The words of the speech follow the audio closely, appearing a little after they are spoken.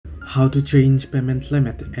How to change payment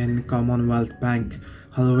limit in Commonwealth Bank.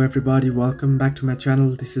 Hello everybody, welcome back to my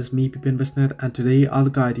channel. This is me Pipin Bisnath, and today I'll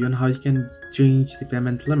guide you on how you can change the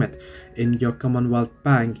payment limit in your Commonwealth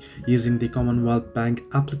Bank using the Commonwealth Bank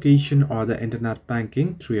application or the internet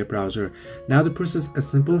banking through your browser. Now the process is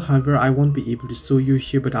simple, however I won't be able to show you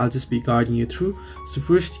here, but I'll just be guiding you through. So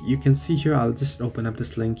first, you can see here, I'll just open up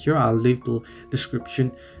this link here. I'll leave the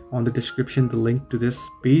description the link to this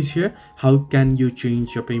page here. How can you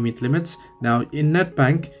change your payment limits? Now in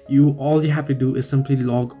NetBank, all you have to do is simply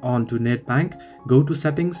log on to NetBank, go to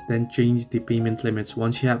settings, then change the payment limits.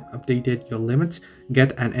 Once you have updated your limits,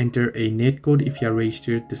 get and enter a net code if you are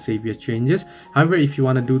registered to save your changes. However, if you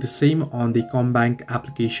want to do the same on the Combank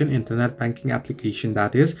application, internet banking application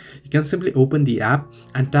that is, you can simply open the app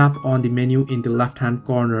and tap on the menu in the left hand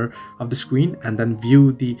corner of the screen, and then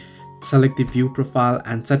select the view profile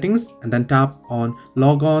and settings, and then tap on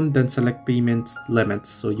log on, then select payments limits.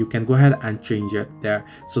 So you can go ahead and change it there.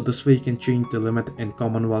 So this way you can change the limit in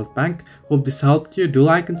Commonwealth Bank. Hope this helped you. Do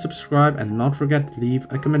like and subscribe, and not forget to leave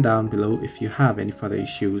a comment down below if you have any further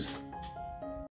issues.